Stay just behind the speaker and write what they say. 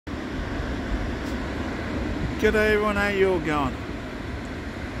G'day everyone, how you all going?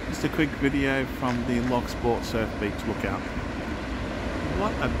 Just a quick video from the Loch Sport surf beach lookout.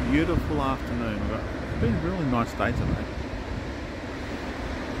 What a beautiful afternoon. It's been a really nice day today.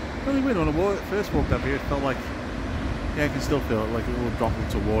 Really weird, when I first walked up here it felt like, yeah, I can still feel it, like little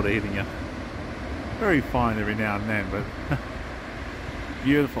droplets of water hitting you. Very fine every now and then, but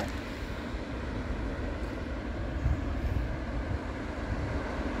beautiful.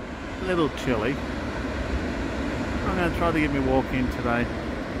 A little chilly. I'm going to try to get me walk in today.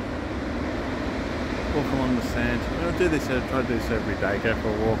 Walk along the sand. I'm going to do this, I try to do this every day, go for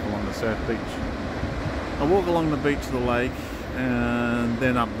a walk along the surf beach. I walk along the beach of the lake and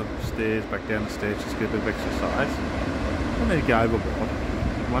then up the stairs, back down the stairs, just get a bit of exercise. I need to go overboard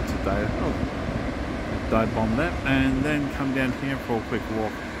once a day. I'll dive bomb that and then come down here for a quick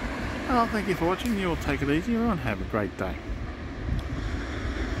walk. Well, thank you for watching. You all take it easy everyone. Have a great day.